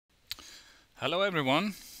Hello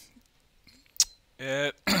everyone.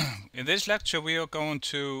 Uh, in this lecture we are going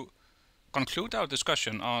to conclude our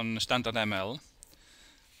discussion on standard ML,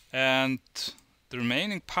 and the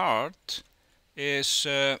remaining part is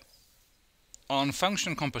on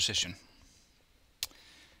function composition.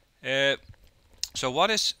 So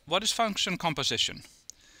what is function composition?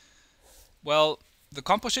 Well, the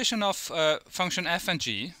composition of function f and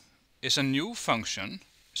g is a new function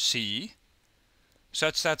c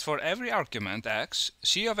such that for every argument x,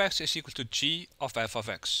 c of x is equal to g of f of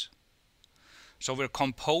x. So we're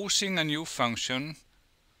composing a new function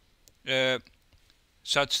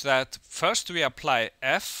such that first we apply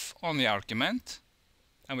f on the argument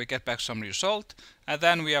and we get back some result, and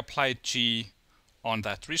then we apply g on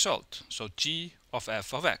that result, so g of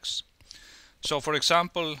f of x. So for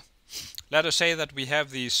example, let us say that we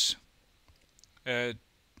have these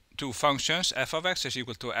two functions, f of x is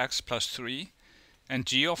equal to x plus 3 and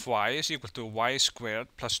g of y is equal to y squared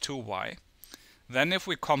plus 2y. Then if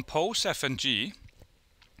we compose f and g,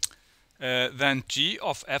 then g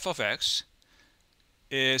of f of x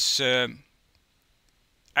is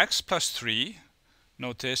x plus 3.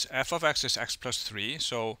 Notice f of x is x plus 3,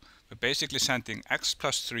 so we're basically sending x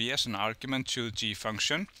plus 3 as an argument to the g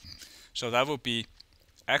function. So that would be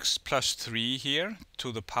x plus 3 here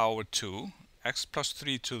to the power 2, x plus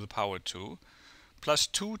 3 to the power 2, plus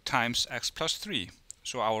 2 times x plus 3.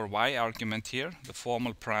 So our y argument here, the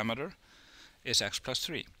formal parameter, is x plus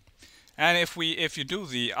 3. And if you do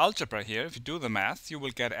the algebra here, if you do the math, you will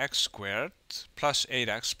get x squared plus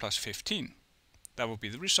 8x plus 15. That will be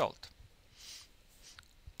the result.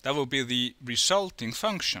 That will be the resulting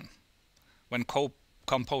function when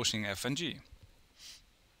composing f and g.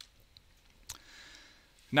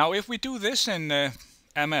 Now if we do this in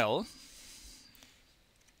ML,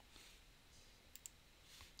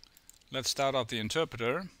 let's start up the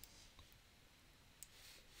interpreter.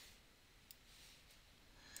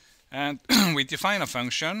 And we define a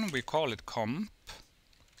function, we call it comp.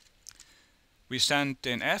 We send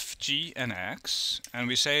in f, g, and x, and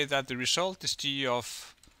we say that the result is g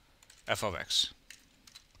of f of x.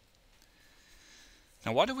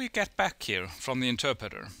 Now what do we get back here from the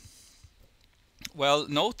interpreter? Well,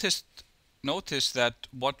 notice that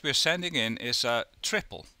what we're sending in is a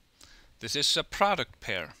triple. This is a product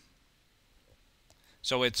pair.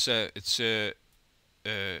 So it's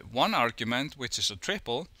one argument, which is a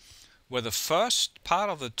triple, where the first part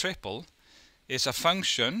of the triple is a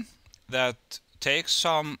function that takes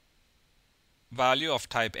some value of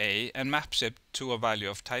type A and maps it to a value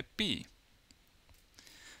of type B.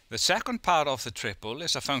 The second part of the triple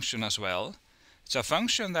is a function as well. It's a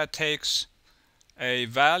function that takes a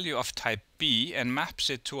value of type B and maps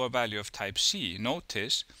it to a value of type C.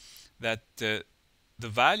 Notice that the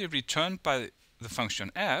value returned by the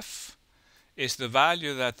function f is the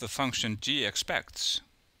value that the function g expects.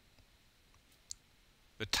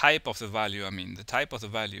 The type of the value, the type of the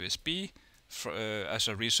value is b as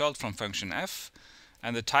a result from function f,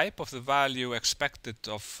 and the type of the value expected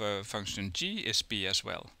of function g is b as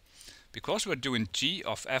well. Because we're doing g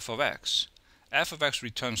of f of x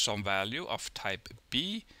returns some value of type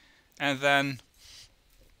b, and then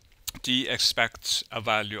g expects a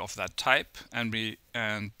value of that type and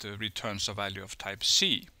returns a value of type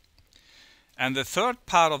c. And the third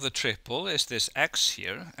part of the triple is this x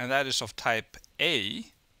here, and that is of type A.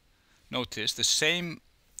 Notice the same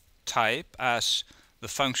type as the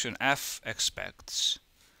function f expects,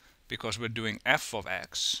 because we're doing f of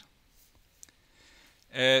x.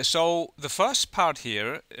 So the first part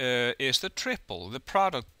here is the triple, the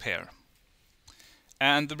product pair.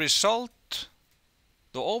 And the result,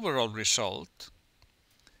 the overall result,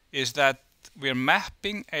 is that we're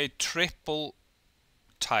mapping a triple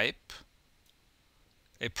type,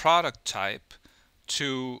 a product type,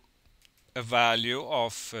 to a value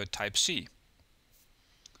of type C.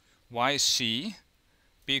 Why C?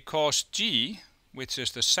 Because G, which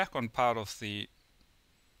is the second part of the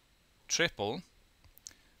triple,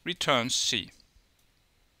 returns C,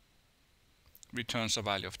 returns a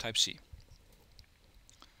value of type C.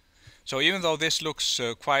 So even though this looks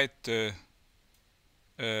quite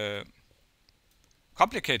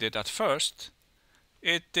complicated at first,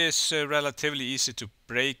 it is relatively easy to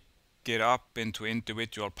break it up into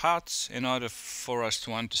individual parts in order for us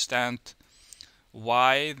to understand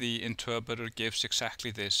why the interpreter gives exactly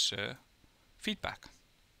this feedback.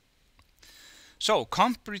 So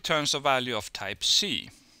comp returns a value of type C.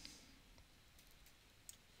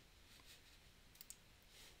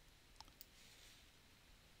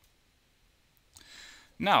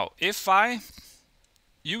 Now, if I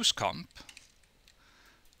use comp,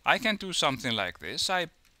 I can do something like this. I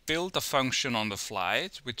build a function on the fly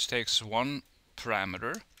which takes one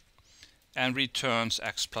parameter and returns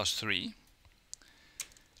x plus 3.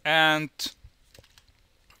 And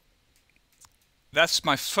that's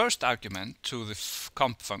my first argument to the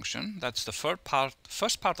comp function. That's the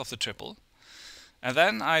first part of the triple. And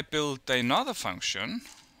then I build another function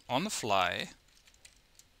on the fly.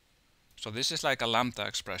 So this is like a lambda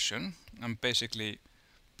expression. I'm basically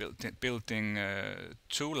building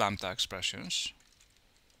two lambda expressions.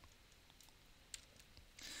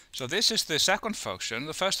 So this is the second function.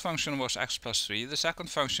 The first function was x plus 3. The second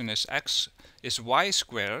function is y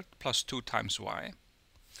squared plus 2 times y.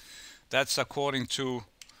 That's according to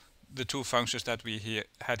the two functions that we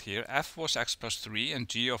had here. F was x plus 3 and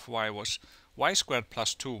g of y was y squared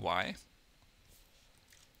plus 2y.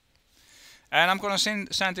 And I'm going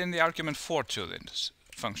to send in the argument 4 to this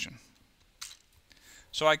function.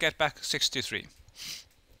 So I get back 63.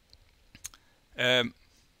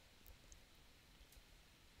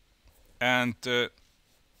 And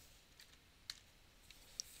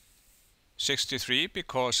 63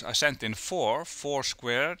 because I sent in 4. 4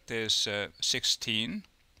 squared is 16.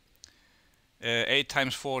 8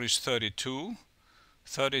 times 4 is 32.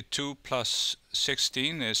 32 plus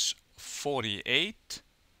 16 is 48.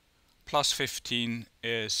 Plus 15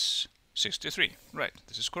 is 63. Right,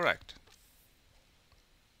 this is correct.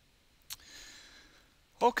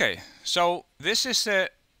 Okay, so this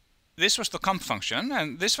was the comp function,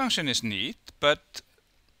 and this function is neat, but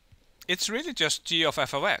it's really just g of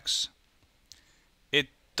f of x. It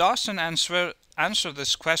doesn't answer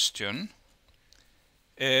this question,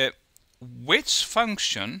 which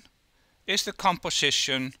function is the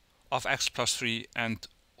composition of x plus 3 and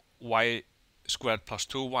y squared plus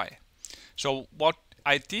 2y. So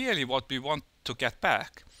ideally what we want to get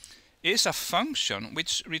back is a function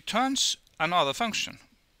which returns another function.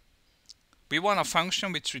 We want a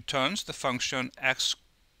function which returns the function x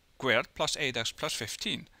squared plus 8x plus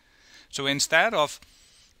 15. So instead of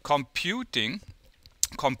composing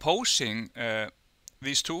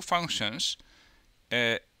these two functions,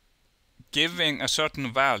 giving a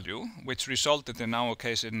certain value, which resulted in our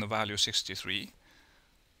case in the value 63,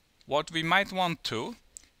 what we might want to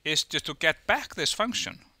is just to get back this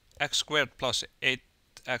function, x squared plus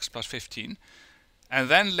 8x plus 15, and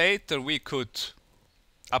then later we could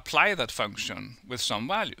apply that function with some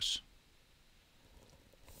values.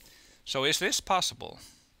 So is this possible?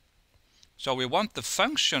 So we want the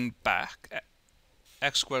function back,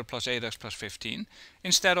 x squared plus 8x plus 15,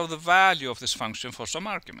 instead of the value of this function for some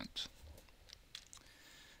argument.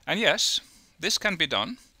 And yes, this can be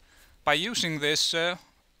done by using this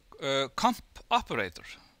comp operator.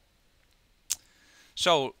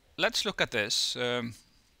 So let's look at this.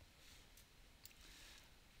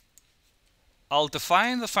 I'll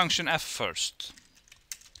define the function f first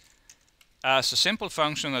as a simple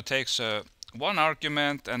function that takes one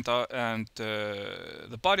argument, and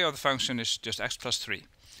the body of the function is just x plus 3.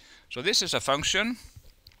 So this is a function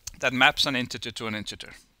that maps an integer to an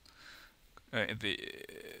integer.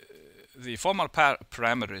 The formal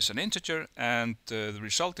parameter is an integer, and the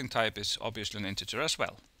resulting type is obviously an integer as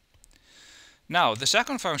well. Now the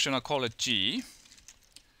second function, I'll call it g.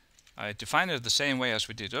 I define it the same way as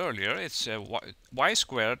we did earlier. It's y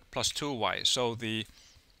squared plus 2y. So the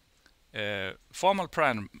formal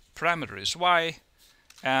parameter is y,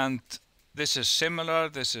 and this is similar.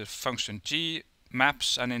 This is function g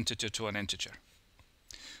maps an integer to an integer.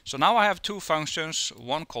 So now I have two functions,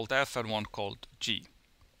 one called f and one called g.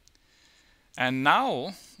 And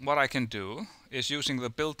now what I can do is, using the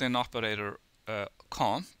built-in operator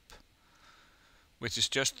comp, which is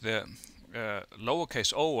just the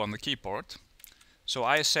lowercase o on the keyboard. So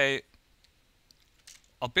I say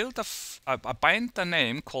I'll build I bind a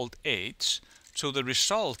name called h to the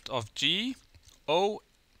result of g o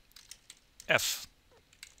f.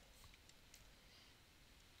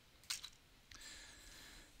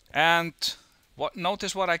 And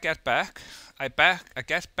notice what I get back. I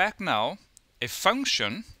get back now a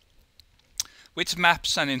function which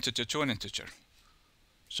maps an integer to an integer.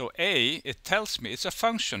 So a, it tells me it's a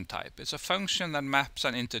function type. It's a function that maps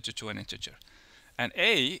an integer to an integer. And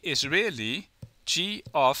a is really g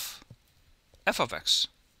of f of x.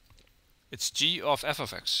 It's g of f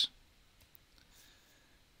of x.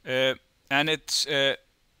 And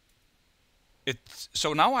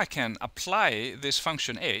so now I can apply this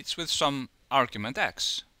function h with some argument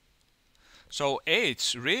x. So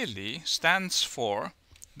h really stands for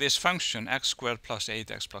this function x squared plus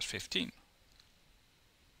 8x plus 15.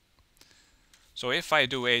 So if I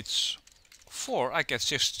do h4, I get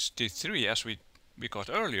 63 as we got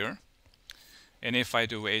earlier. And if I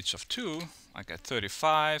do h of 2, I get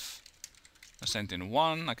 35. I send in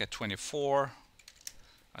 1, I get 24.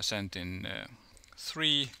 I send in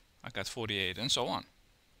 3, I got 48, and so on.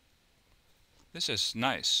 This is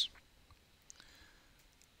nice.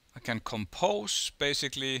 I can compose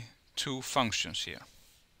basically two functions here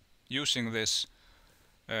using this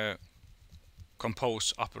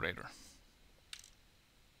compose operator.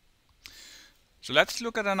 So let's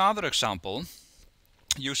look at another example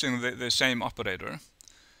using the same operator.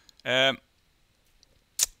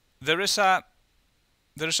 There is a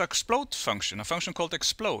explode function, a function called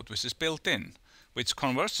explode, which is built in, which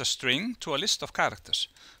converts a string to a list of characters.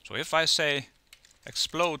 So if I say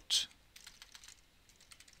explode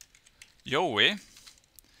Joey,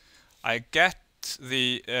 I get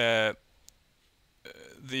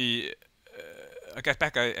I get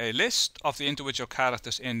back a list of the individual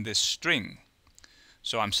characters in this string.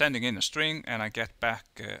 So I'm sending in a string and I get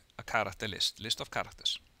back a character list of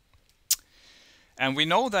characters. And we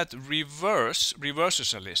know that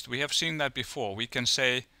reverses a list. We have seen that before. We can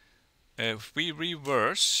say if we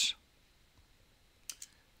reverse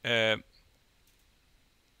a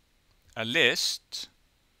list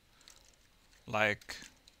like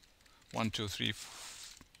 1, 2, 3,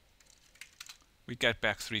 we get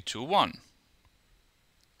back 3, 2, 1.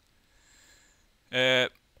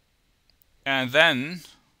 And then,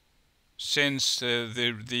 since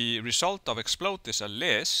the result of explode is a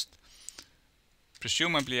list,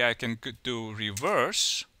 presumably I can do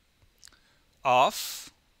reverse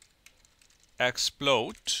of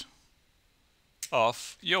explode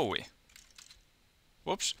of Joey.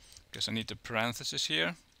 Whoops, guess I need a parenthesis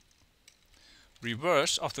here.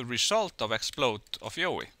 Reverse of the result of explode of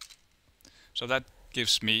Joey. So that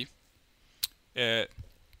gives me the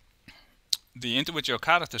individual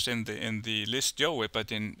characters in the list Joey,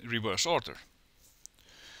 but in reverse order.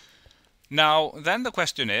 Now then the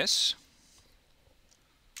question is,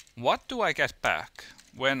 what do I get back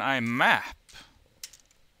when I map?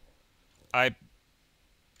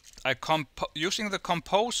 Using the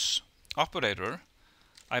compose operator,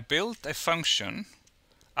 I built a function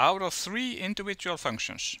out of 3 individual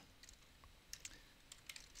functions.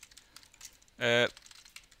 Header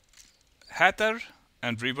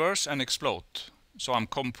and reverse and explode. So I'm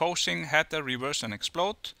composing header, reverse and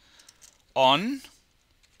explode on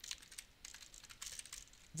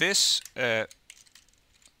this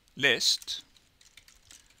list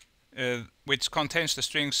which contains the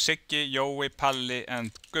strings Siggi, Joey, Palli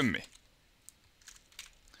and Gummi.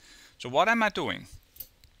 So what am I doing?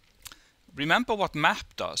 Remember what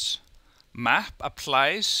map does. Map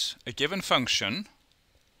applies a given function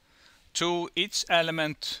to each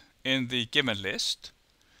element in the given list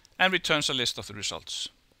and returns a list of the results.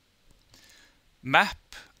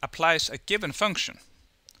 Map applies a given function.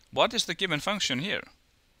 What is the given function here?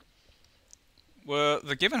 Well,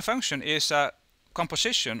 the given function is a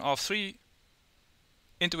composition of 3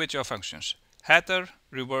 individual functions: header,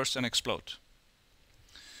 reverse and explode.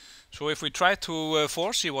 So if we try to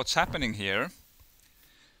foresee what's happening here,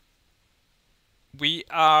 we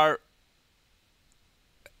are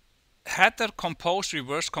header, compose,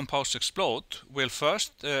 reverse, compose, explode will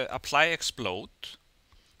first apply explode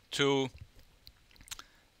to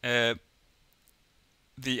the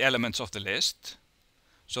elements of the list.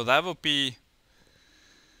 So that would be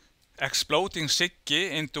exploding Siggi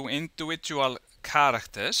into individual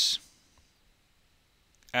characters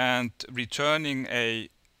and returning a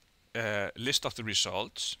list of the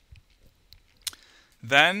results.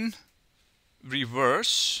 Then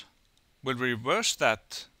reverse will reverse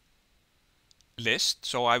that list,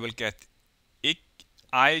 so I will get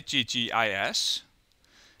IGGIS,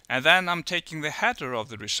 and then I'm taking the header of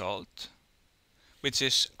the result, which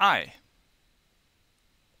is I.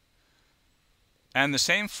 And the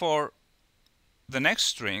same for the next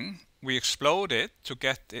string. We explode it to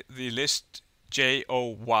get the list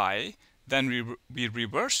JOY, then we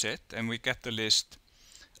reverse it and we get the list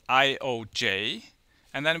IOJ,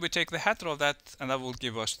 and then we take the header of that and that will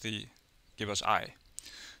give us I.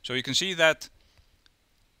 So you can see that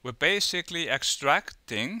we're basically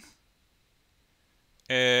extracting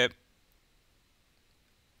the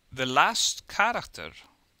last character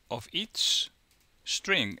of each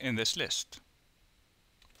string in this list.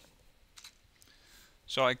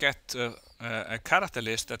 So I get a character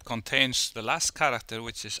list that contains the last character,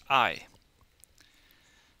 which is I.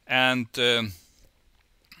 And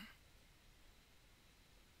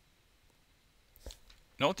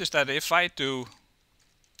notice that if I do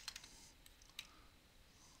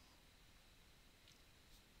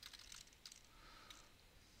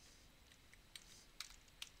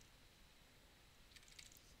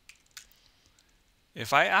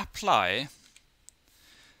if I apply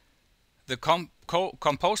the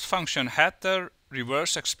composed function header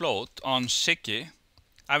reverse explode on Siggy,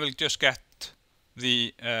 I will just get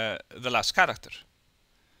the last character.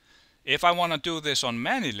 If I want to do this on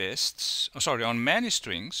many lists, on many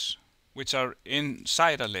strings which are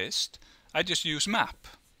inside a list, I just use map,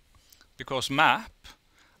 because map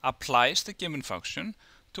applies the given function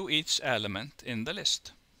to each element in the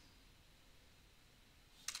list.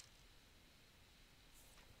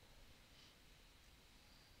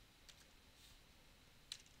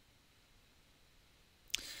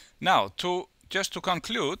 Now, just to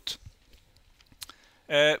conclude,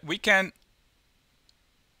 we can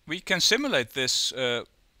simulate this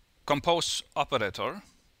compose operator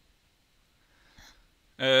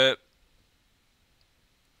to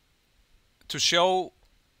show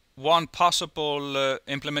one possible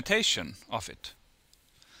implementation of it.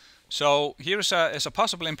 So here is a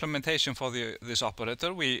possible implementation for this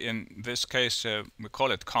operator. In this case we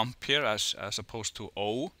call it comp here as opposed to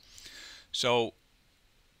O. So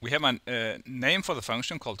we have a name for the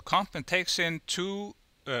function called comp, and takes in two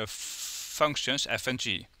functions f and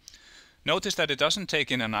g. Notice that it doesn't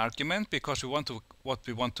take in an argument, because what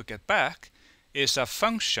we want to get back is a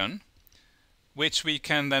function which we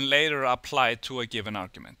can then later apply to a given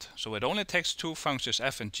argument. So it only takes two functions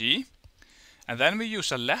f and g, and then we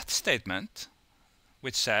use a let statement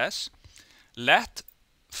which says let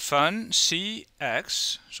fun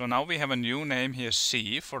cx. So now we have a new name here,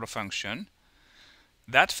 c, for the function.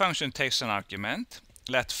 That function takes an argument.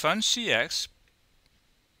 Let fun cx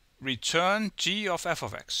return g of f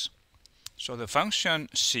of x. So the function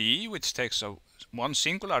c, which takes one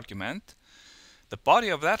single argument, the body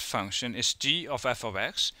of that function is g of f of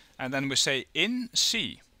x, and then we say in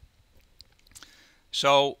c.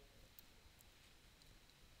 So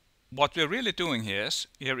what we're really doing here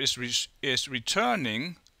is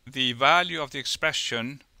returning the value of the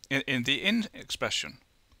expression in the in expression.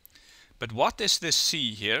 But what is this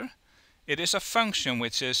c here? It is a function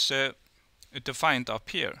which is defined up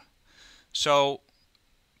here. So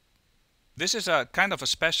this is a kind of a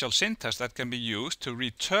special syntax that can be used to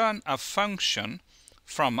return a function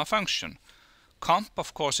from a function. Comp,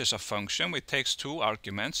 of course, is a function which takes two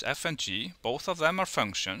arguments, f and g. Both of them are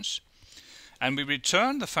functions. And we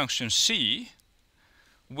return the function c,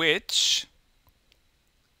 which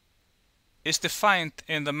is defined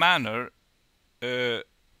in the manner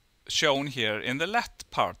shown here in the let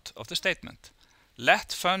part of the statement.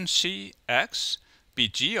 Let fun cx be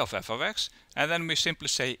g of f of x, and then we simply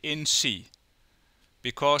say in c,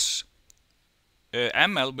 because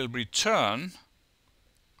ML will return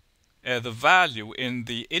the value in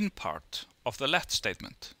the in part of the let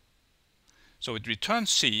statement. So it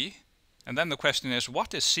returns c, and then the question is,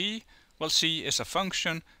 what is c? Well, c is a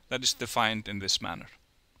function that is defined in this manner.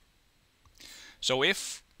 So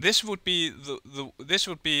if this would be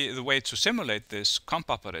the way to simulate this comp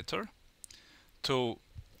operator,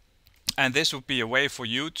 and this would be a way for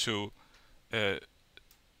you to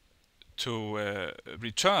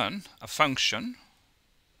return a function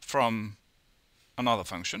from another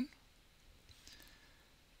function.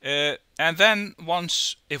 And then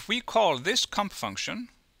if we call this comp function,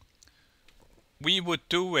 we would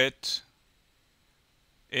do it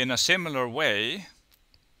in a similar way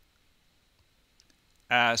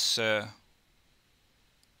as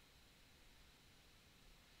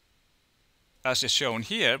is shown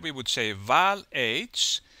here. We would say val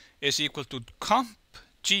h is equal to comp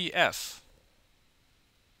gf,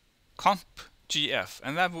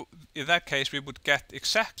 and in that case we would get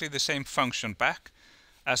exactly the same function back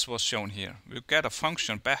as was shown here. We would get a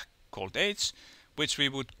function back called h, which we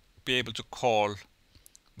would be able to call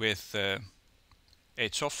with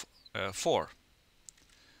h of 4.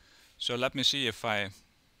 So let me see if I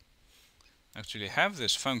actually have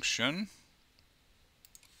this function.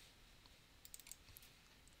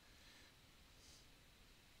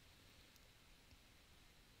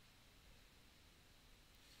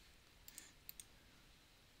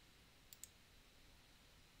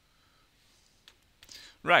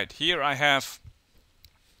 Right, here I have,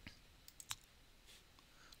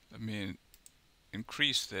 let me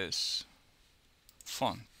increase this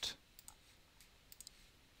font.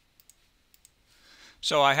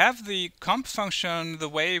 So I have the comp function the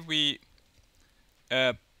way we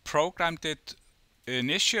programmed it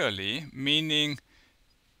initially, meaning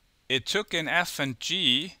it took in f and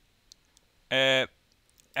g and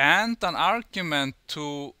an argument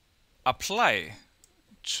to apply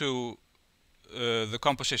to the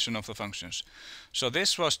composition of the functions. So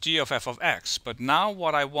this was g of f of x, but now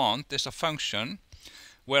what I want is a function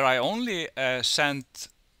where I only send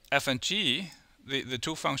f and g the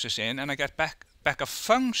two functions in, and I get back a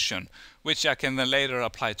function which I can then later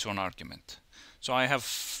apply to an argument. So I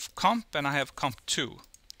have comp and I have comp2.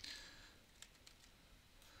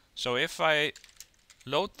 So if I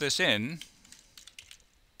load this in,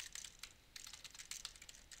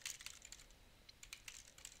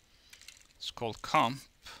 it's called comp.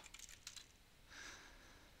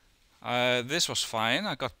 This was fine.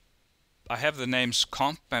 I have the names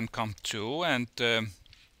comp and comp2, and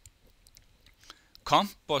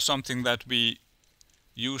comp was something that we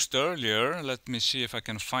used earlier. Let me see if I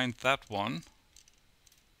can find that one.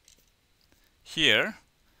 Here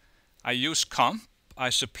I use comp, I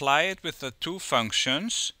supply it with the two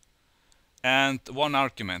functions and one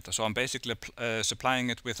argument, so I'm basically supplying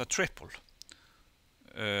it with a triple,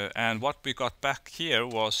 and what we got back here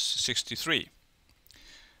was 63.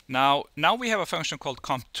 Now we have a function called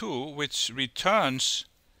comp2 which returns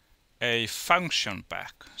a function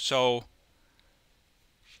back. So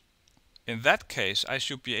in that case I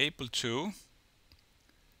should be able to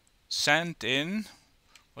send in,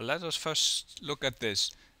 well, let us first look at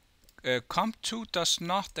this. Comp2 does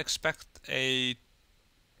not expect a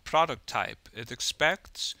product type. It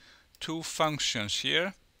expects two functions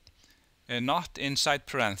here and not inside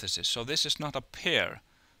parentheses. So this is not a pair.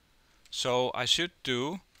 So I should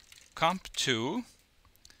do comp2,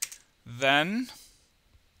 then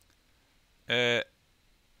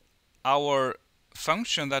our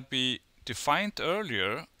function that we defined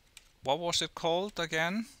earlier, what was it called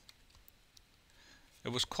again?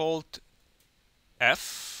 It was called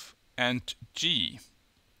f and g.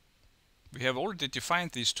 We have already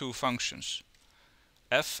defined these two functions,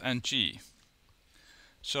 f and g.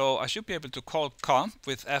 So I should be able to call comp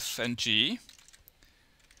with f and g,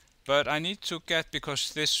 but I need to get,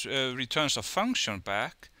 because this returns a function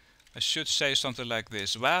back, I should say something like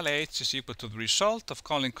this: val h is equal to the result of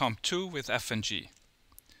calling comp2 with f and g.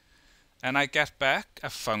 And I get back a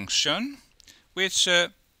function which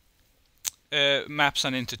maps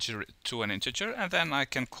an integer to an integer, and then I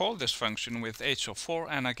can call this function with h of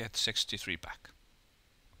 4 and I get 63 back.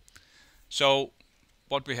 So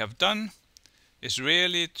what we have done is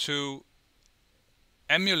really to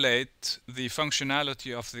emulate the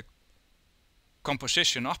functionality of the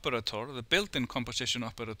composition operator, the built-in composition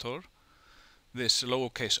operator, this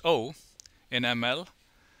lowercase o in ML.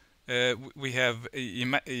 We have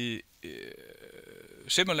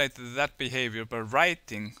simulated that behavior by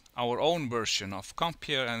writing our own version of comp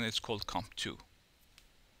here, and it's called comp2.